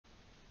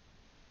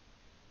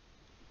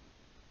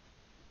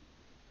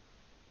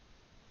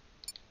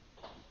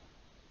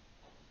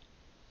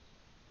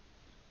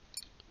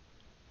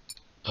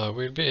I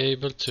will be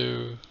able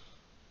to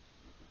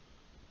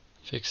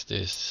fix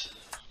this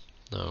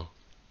now.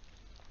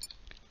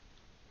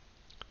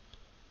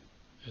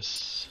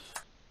 Yes.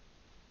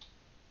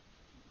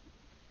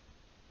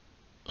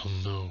 Oh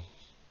no.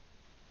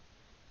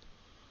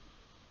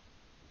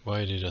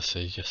 Why did I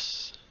say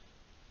yes?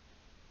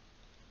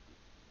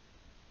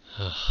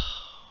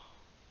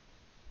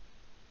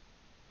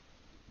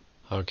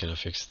 How can I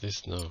fix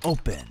this now?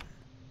 Open.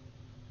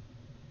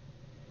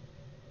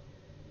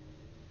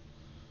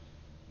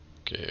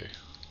 Okay.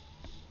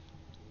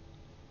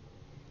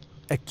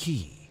 A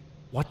key.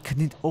 What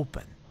can it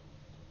open?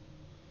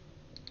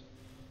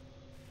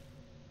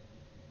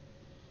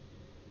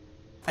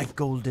 A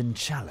golden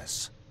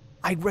chalice.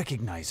 I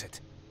recognize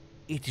it.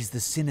 It is the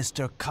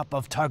sinister cup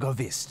of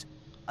Targovist,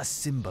 a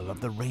symbol of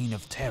the reign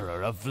of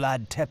terror of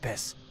Vlad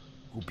Tepes,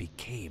 who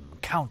became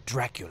Count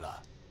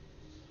Dracula.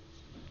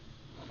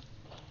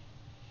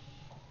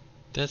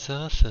 That's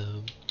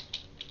awesome.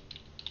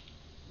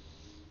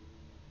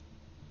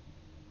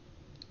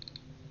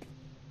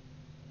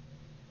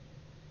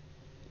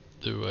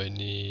 Do I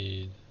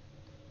need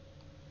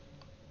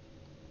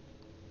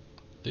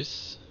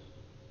this?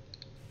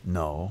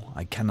 No,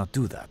 I cannot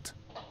do that.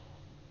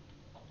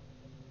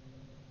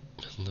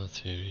 Not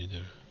here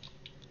either.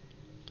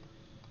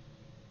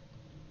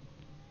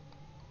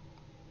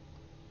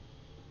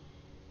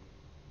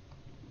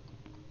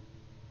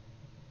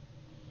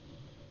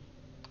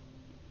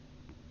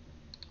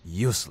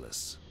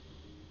 Useless.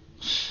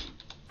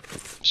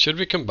 Should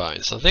we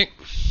combine something?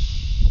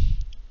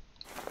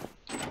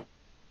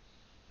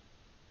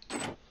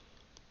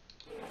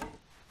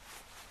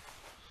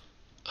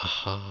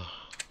 Aha.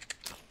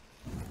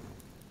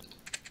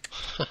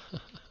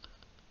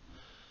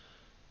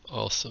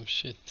 Awesome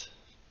shit.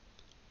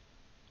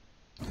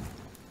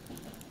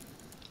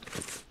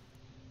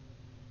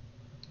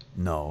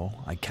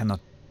 No, I cannot.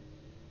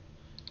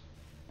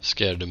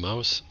 Scare the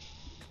mouse.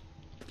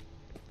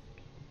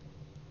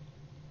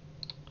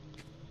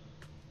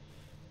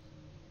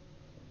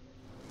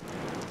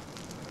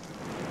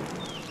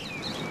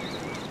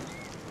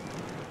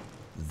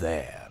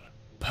 There.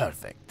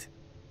 Perfect.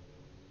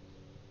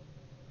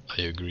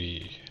 I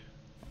agree.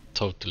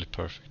 Totally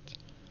perfect.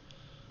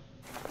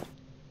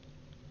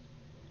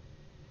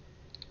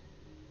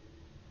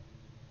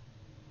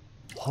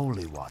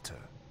 Holy water.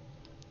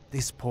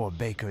 This poor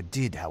baker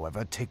did,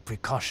 however, take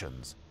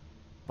precautions.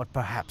 But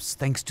perhaps,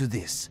 thanks to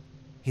this,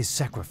 his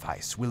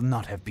sacrifice will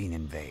not have been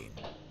in vain.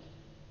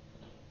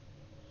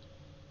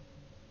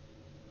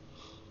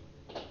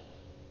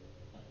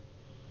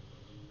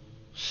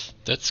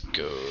 That's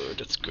good,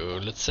 that's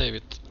good. Let's save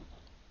it.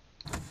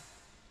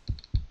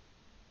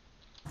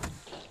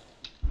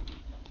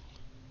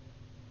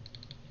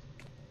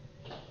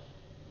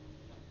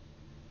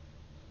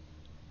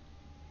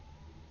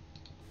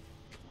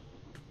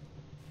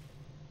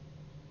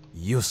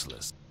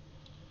 Useless.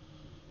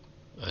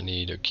 I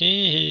need a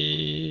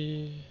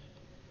key.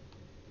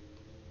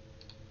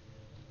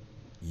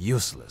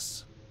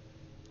 Useless.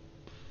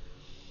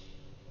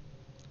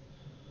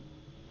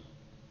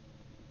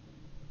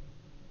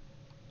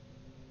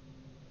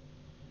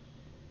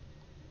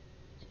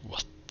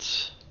 What?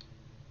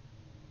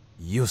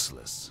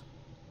 Useless.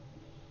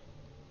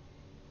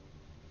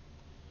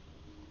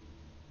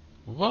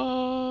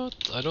 What?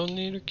 I don't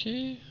need a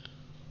key?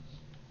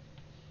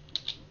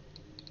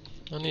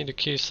 I need a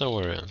key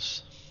somewhere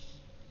else.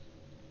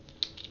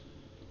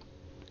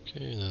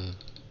 Okay then.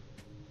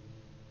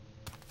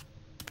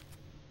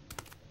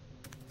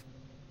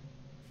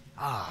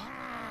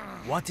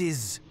 Ah, what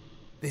is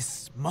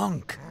this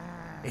monk?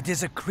 It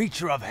is a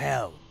creature of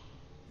hell.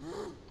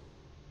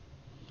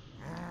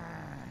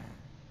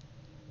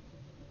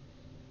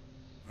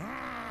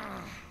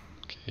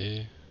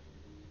 Okay.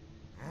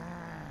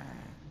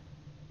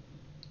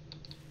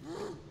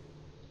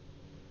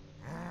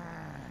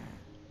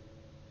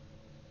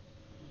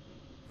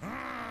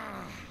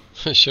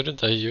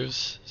 Shouldn't I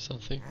use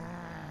something?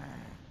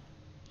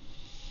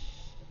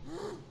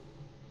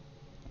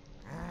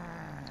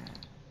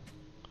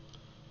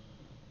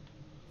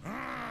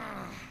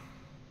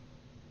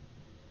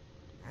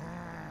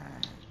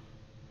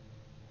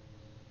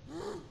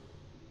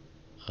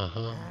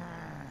 Uh-huh.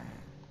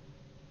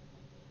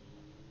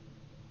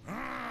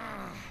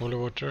 Holy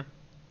water?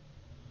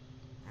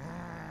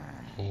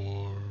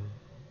 Or...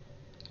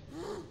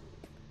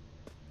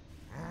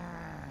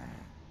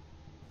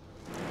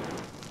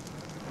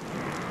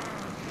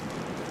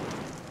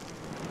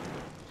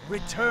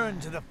 Return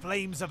to the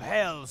flames of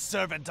hell,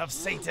 servant of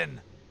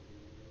Satan.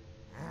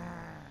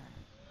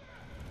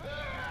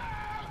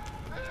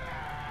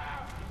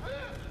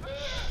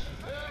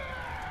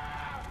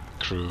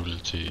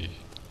 Cruelty.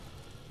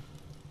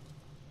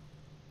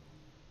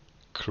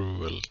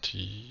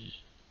 Cruelty.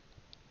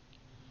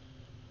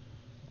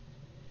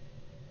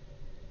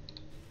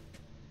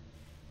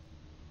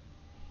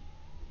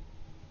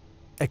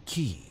 A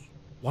key.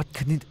 What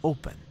can it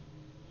open?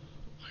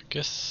 I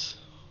guess...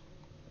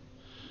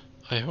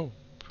 I hope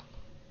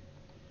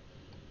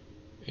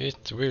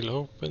it will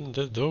open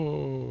the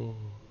door.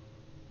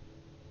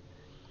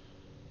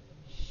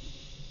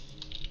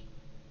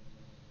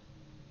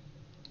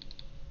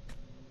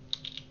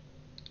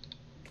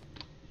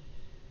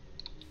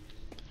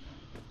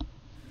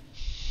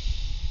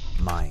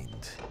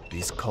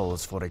 This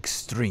calls for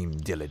extreme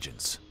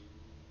diligence.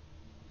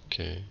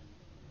 Okay.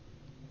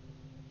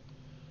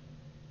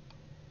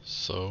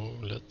 So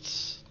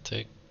let's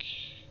take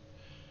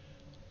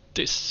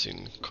this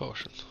in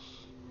caution.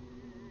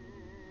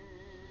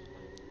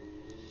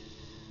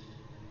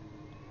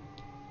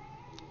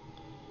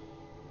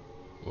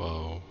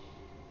 Wow.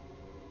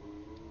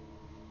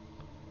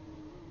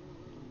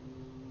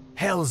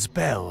 Hell's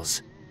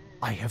bells!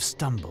 I have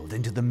stumbled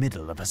into the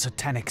middle of a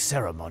satanic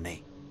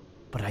ceremony,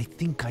 but I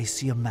think I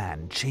see a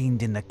man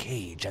chained in a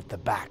cage at the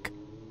back.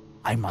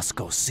 I must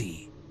go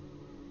see.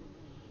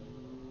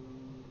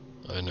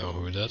 I know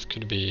who that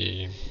could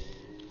be,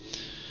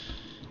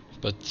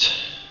 but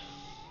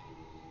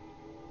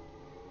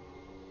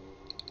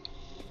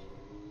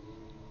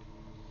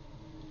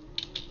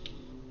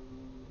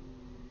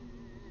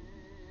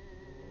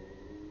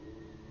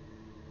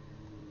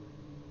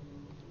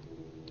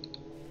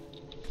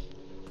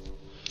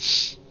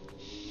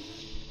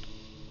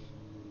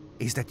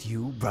Is that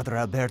you, Brother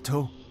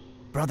Alberto?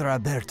 Brother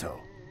Alberto.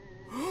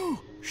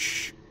 Oh,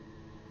 shh.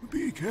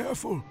 Be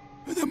careful.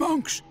 The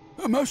monks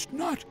must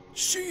not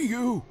see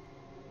you.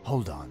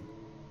 Hold on.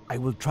 I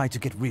will try to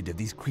get rid of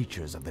these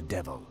creatures of the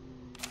devil.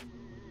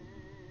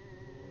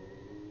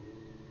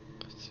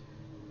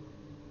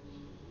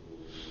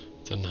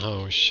 then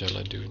how shall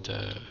I do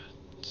that?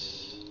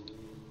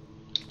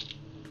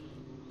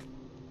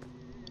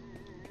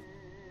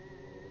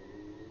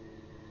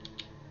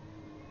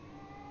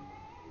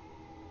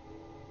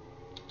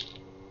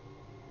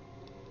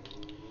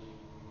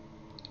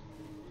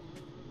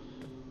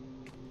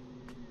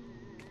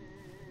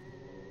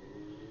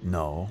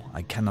 No,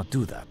 I cannot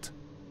do that.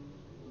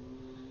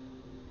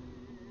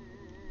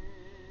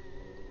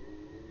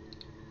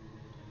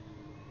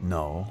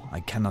 No, I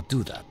cannot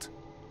do that.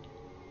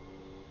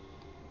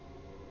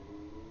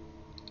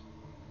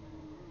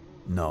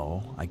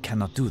 No, I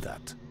cannot do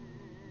that.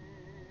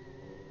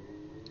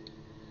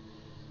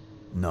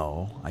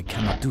 No, I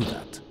cannot do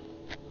that.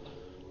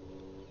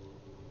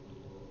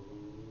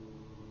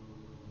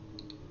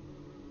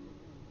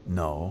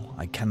 No,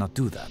 I cannot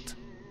do that.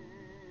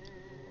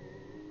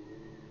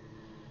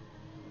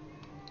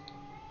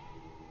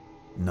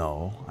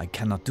 No, I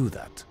cannot do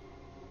that.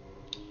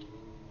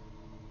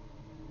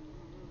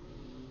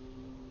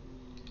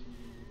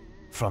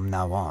 From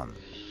now on,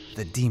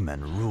 the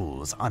demon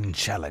rules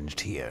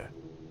unchallenged here.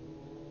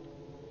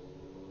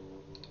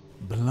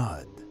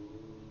 Blood.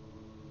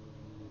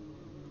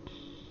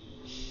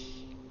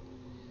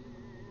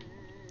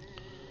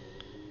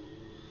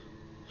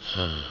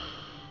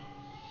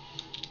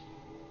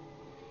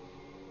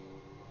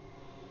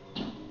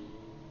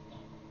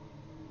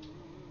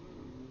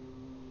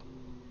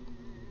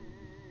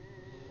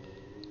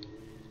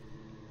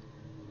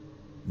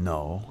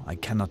 No, I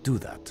cannot do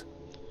that.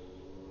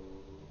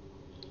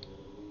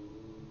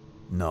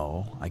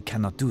 No, I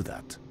cannot do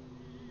that.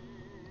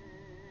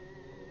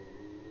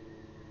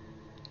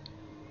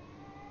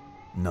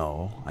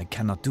 No, I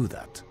cannot do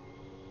that.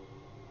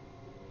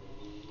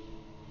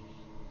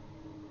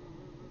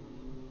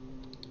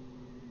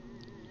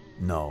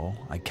 No,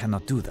 I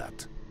cannot do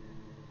that.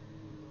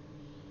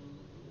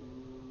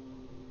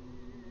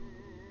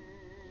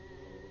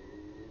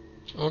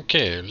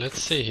 Okay,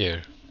 let's see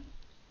here.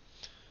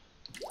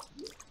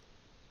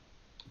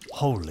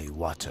 Holy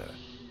water.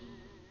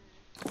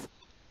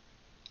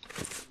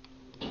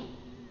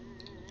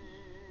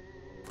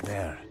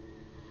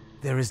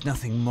 There is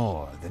nothing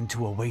more than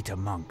to await a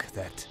monk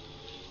that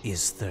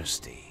is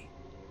thirsty.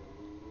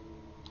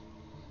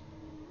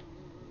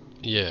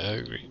 Yeah, I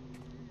agree.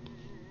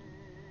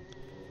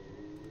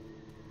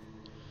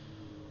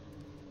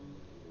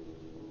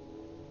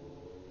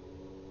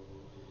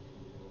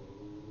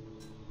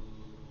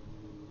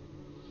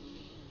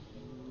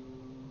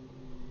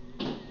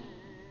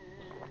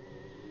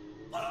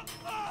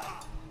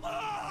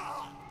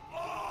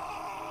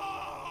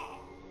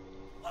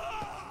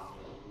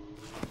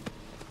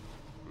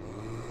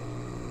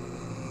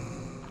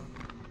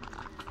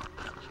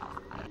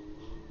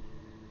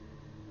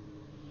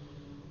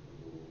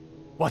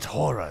 What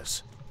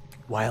horrors!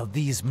 While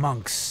these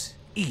monks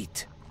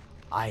eat,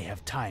 I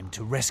have time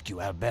to rescue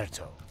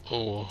Alberto.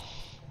 Oh,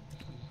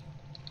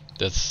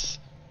 that's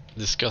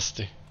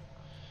disgusting.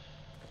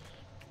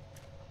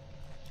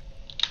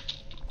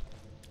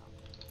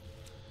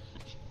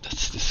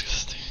 That's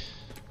disgusting.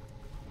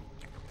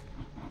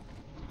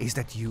 Is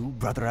that you,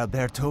 Brother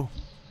Alberto?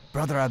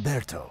 Brother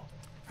Alberto.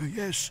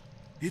 Yes,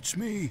 it's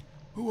me.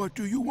 What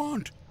do you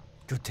want?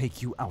 To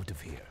take you out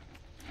of here.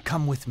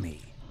 Come with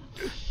me.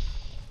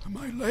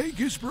 My leg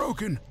is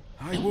broken.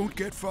 I won't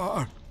get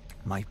far.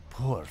 My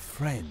poor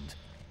friend.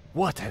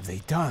 What have they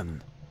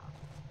done?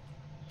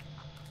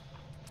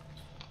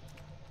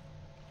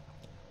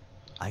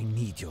 I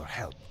need your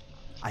help.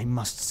 I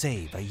must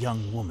save a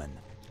young woman.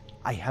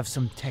 I have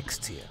some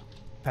texts here.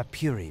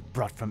 Papyri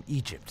brought from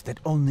Egypt that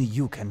only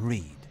you can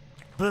read.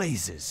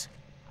 Blazes!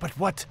 But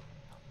what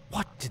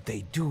did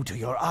they do to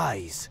your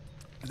eyes?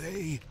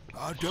 They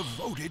are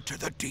devoted to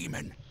the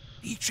demon.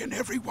 Each and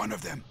every one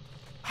of them.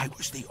 I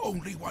was the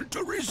only one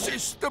to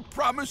resist the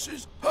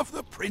promises of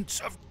the Prince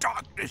of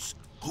Darkness,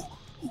 who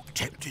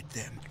tempted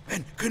them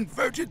and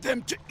converted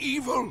them to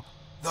evil.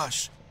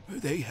 Thus,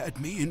 they had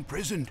me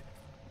imprisoned.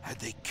 Had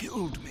they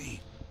killed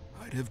me,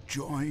 I'd have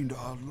joined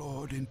our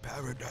Lord in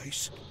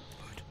paradise.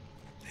 But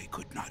they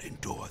could not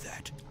endure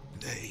that.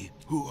 They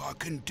who are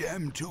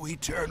condemned to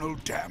eternal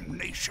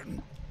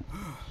damnation.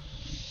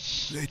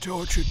 They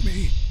tortured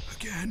me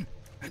again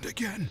and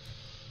again,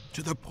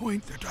 to the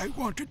point that I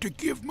wanted to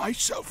give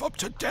myself up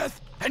to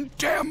death and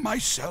damn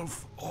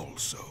myself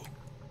also.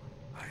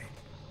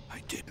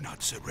 I did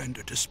not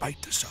surrender despite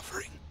the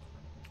suffering,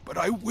 but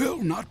I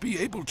will not be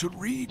able to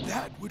read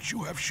that which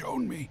you have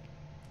shown me.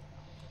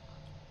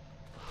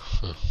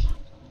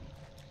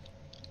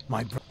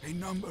 A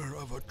number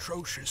of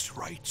atrocious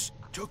rites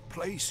took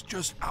place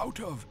just out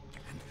of,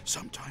 and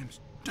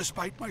sometimes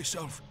despite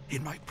myself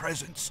in my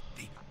presence.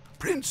 The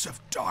Prince of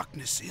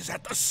Darkness is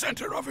at the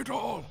center of it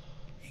all.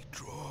 He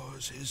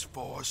draws his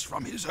force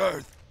from his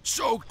earth,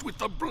 soaked with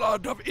the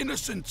blood of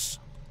innocents.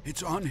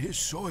 It's on his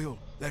soil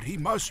that he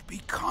must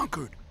be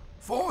conquered,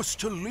 forced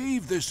to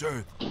leave this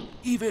earth,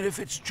 even if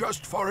it's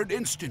just for an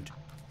instant.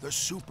 The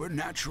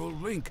supernatural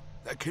link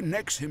that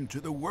connects him to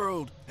the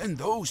world and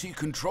those he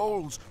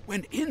controls,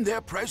 when in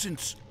their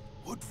presence,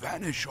 would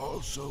vanish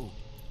also.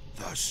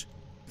 Thus,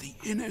 the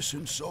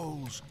innocent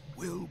souls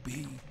will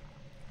be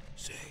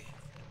saved.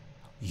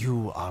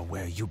 You are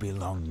where you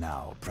belong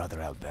now,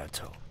 Brother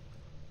Alberto.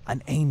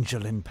 An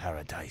angel in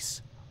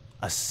paradise,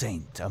 a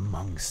saint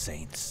among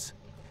saints.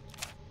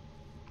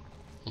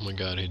 Oh my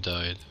god, he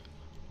died.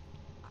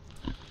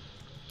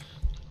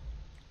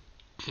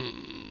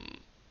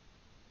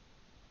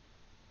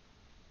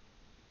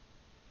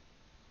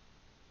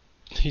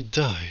 He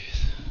died.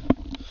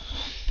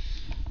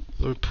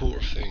 What a poor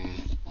thing.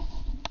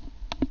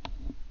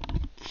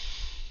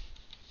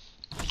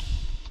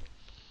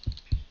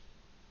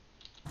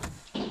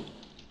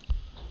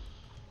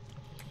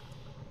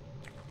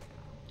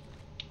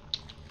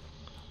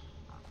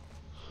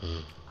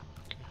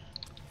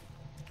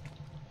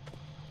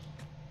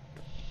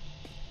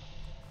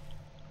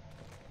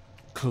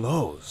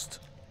 Closed.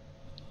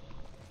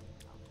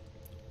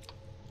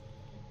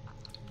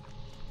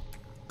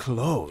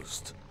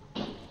 Closed.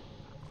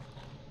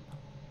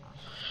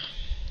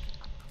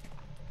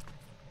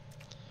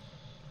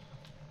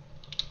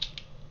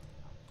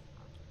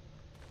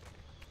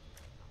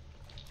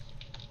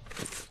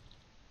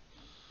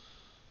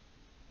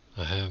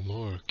 I have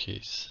more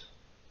keys.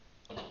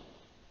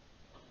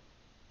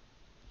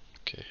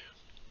 Okay.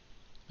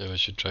 Maybe I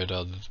should try the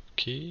other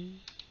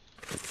key.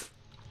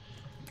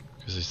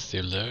 Because it's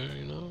still there,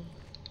 you know?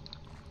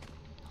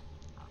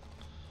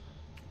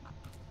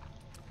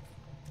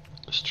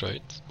 Let's try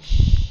it.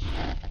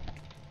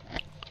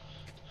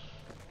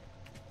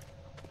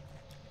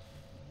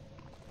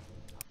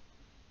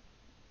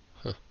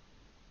 Huh. Let's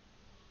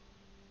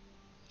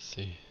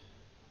see.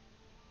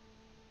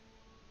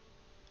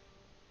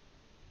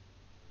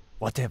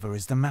 Whatever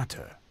is the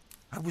matter?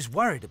 I was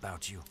worried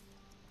about you.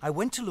 I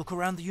went to look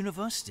around the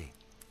university.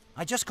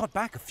 I just got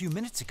back a few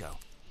minutes ago.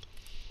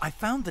 I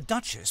found the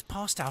Duchess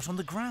passed out on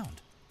the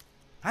ground.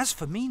 As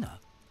for Mina,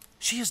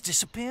 she has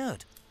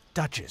disappeared.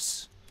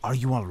 Duchess, are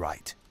you all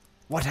right?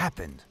 What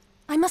happened?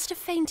 I must have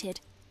fainted.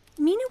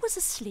 Mina was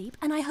asleep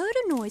and I heard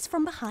a noise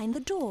from behind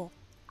the door.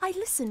 I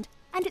listened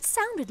and it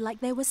sounded like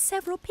there were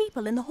several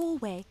people in the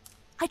hallway.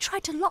 I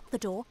tried to lock the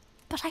door,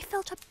 but I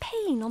felt a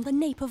pain on the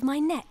nape of my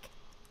neck.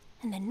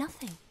 And then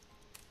nothing.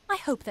 I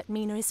hope that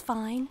Mina is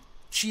fine.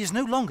 She is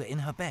no longer in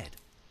her bed.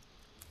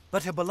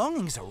 But her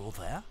belongings are all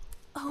there.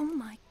 Oh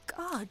my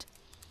God.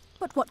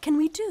 But what can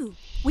we do?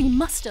 We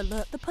must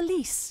alert the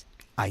police.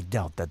 I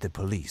doubt that the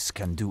police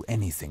can do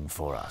anything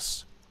for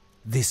us.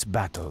 This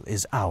battle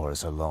is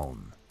ours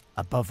alone.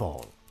 Above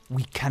all,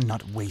 we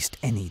cannot waste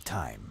any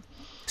time.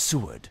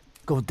 Seward,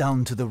 go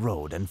down to the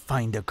road and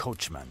find a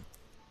coachman.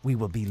 We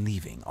will be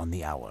leaving on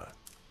the hour.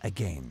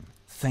 Again,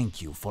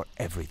 thank you for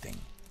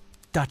everything.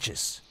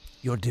 Duchess,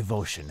 your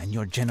devotion and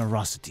your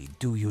generosity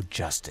do you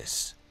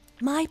justice.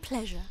 My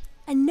pleasure.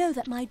 And know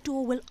that my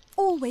door will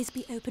always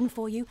be open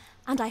for you,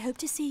 and I hope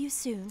to see you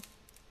soon.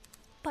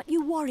 But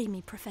you worry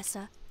me,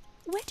 Professor.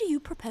 Where do you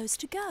propose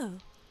to go?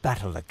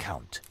 Battle the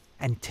Count,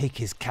 and take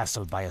his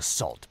castle by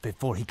assault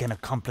before he can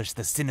accomplish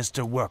the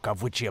sinister work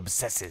of which he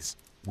obsesses.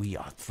 We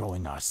are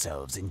throwing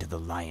ourselves into the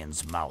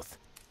lion's mouth,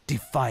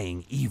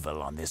 defying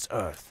evil on this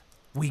earth.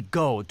 We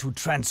go to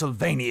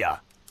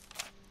Transylvania!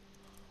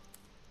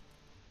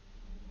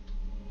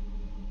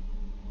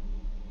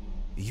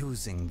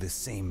 Using the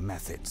same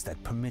methods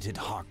that permitted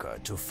Harker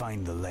to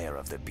find the lair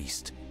of the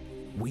beast,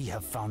 we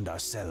have found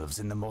ourselves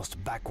in the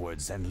most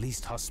backwards and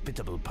least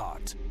hospitable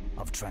part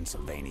of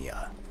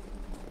Transylvania.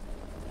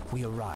 We arrived